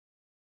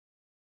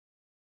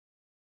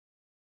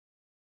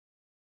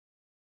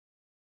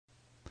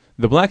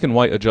The black and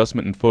white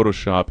adjustment in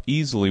Photoshop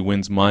easily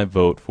wins my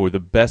vote for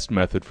the best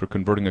method for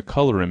converting a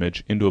color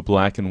image into a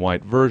black and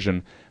white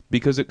version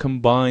because it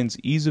combines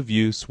ease of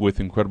use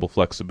with incredible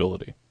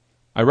flexibility.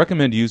 I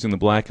recommend using the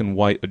black and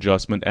white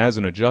adjustment as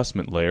an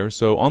adjustment layer,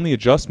 so on the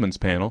Adjustments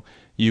panel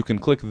you can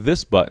click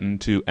this button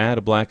to add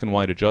a black and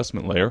white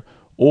adjustment layer,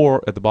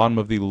 or at the bottom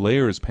of the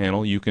Layers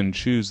panel you can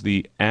choose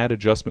the Add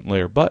Adjustment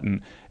Layer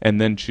button and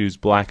then choose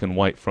black and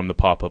white from the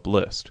pop-up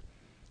list.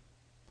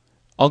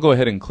 I'll go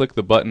ahead and click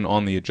the button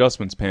on the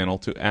Adjustments panel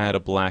to add a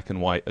black and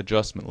white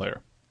adjustment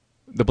layer.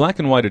 The black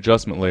and white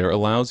adjustment layer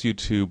allows you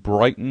to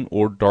brighten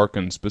or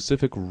darken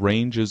specific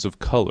ranges of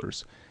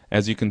colors.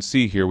 As you can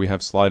see here, we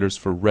have sliders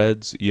for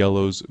reds,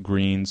 yellows,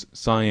 greens,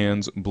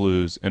 cyans,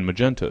 blues, and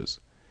magentas.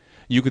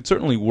 You could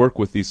certainly work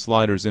with these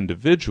sliders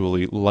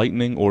individually,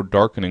 lightening or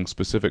darkening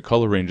specific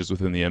color ranges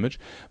within the image,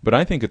 but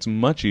I think it's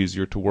much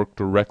easier to work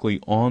directly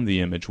on the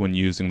image when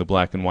using the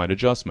black and white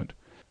adjustment.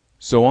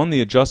 So on the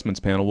Adjustments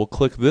panel, we'll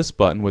click this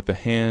button with the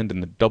hand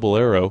and the double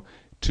arrow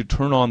to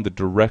turn on the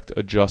direct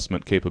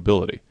adjustment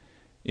capability.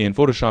 In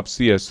Photoshop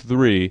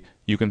CS3,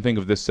 you can think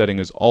of this setting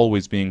as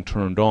always being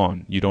turned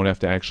on. You don't have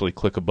to actually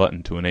click a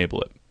button to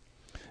enable it.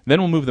 Then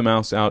we'll move the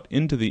mouse out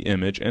into the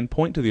image and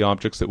point to the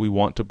objects that we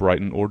want to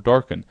brighten or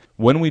darken.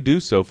 When we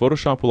do so,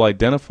 Photoshop will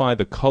identify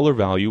the color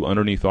value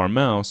underneath our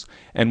mouse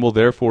and will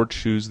therefore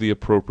choose the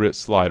appropriate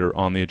slider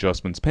on the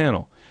Adjustments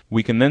panel.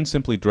 We can then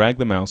simply drag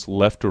the mouse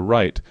left or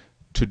right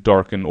to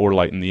darken or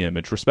lighten the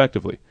image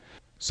respectively.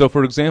 So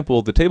for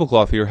example, the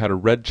tablecloth here had a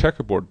red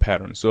checkerboard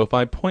pattern, so if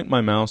I point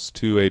my mouse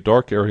to a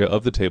dark area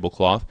of the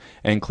tablecloth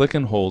and click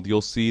and hold,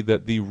 you'll see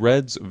that the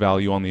reds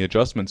value on the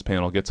Adjustments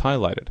panel gets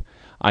highlighted.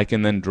 I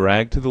can then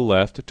drag to the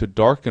left to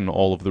darken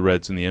all of the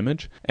reds in the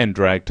image and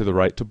drag to the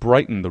right to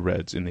brighten the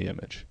reds in the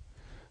image.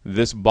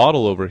 This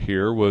bottle over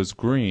here was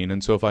green,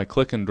 and so if I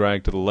click and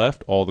drag to the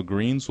left, all the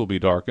greens will be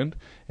darkened,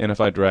 and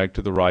if I drag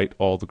to the right,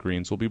 all the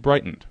greens will be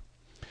brightened.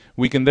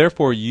 We can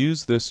therefore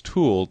use this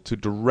tool to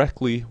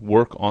directly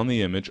work on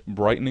the image,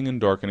 brightening and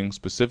darkening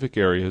specific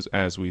areas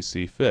as we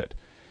see fit.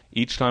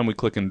 Each time we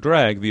click and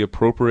drag, the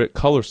appropriate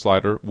color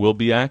slider will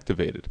be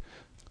activated.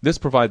 This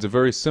provides a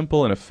very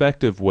simple and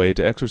effective way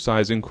to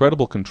exercise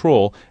incredible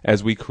control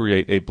as we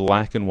create a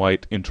black and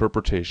white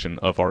interpretation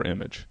of our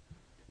image.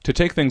 To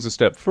take things a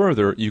step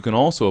further, you can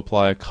also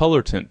apply a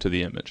color tint to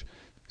the image.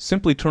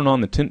 Simply turn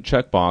on the Tint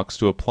checkbox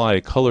to apply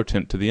a color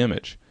tint to the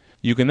image.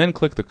 You can then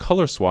click the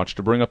color swatch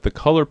to bring up the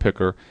color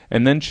picker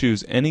and then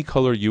choose any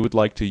color you would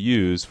like to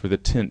use for the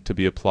tint to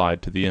be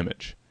applied to the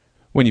image.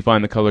 When you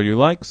find the color you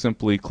like,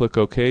 simply click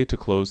OK to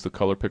close the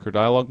color picker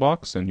dialog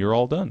box and you're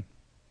all done.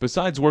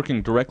 Besides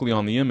working directly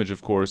on the image,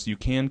 of course, you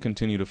can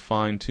continue to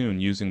fine-tune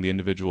using the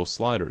individual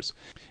sliders.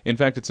 In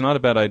fact, it's not a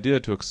bad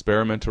idea to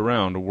experiment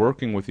around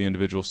working with the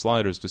individual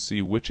sliders to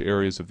see which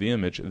areas of the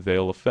image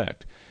they'll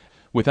affect.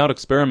 Without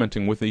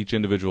experimenting with each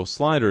individual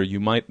slider, you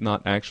might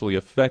not actually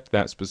affect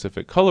that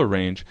specific color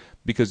range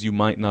because you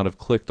might not have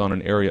clicked on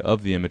an area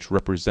of the image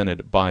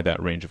represented by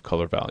that range of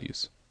color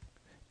values.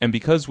 And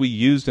because we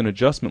used an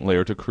adjustment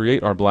layer to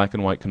create our black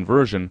and white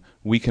conversion,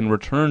 we can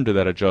return to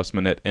that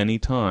adjustment at any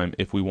time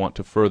if we want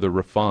to further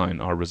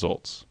refine our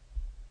results.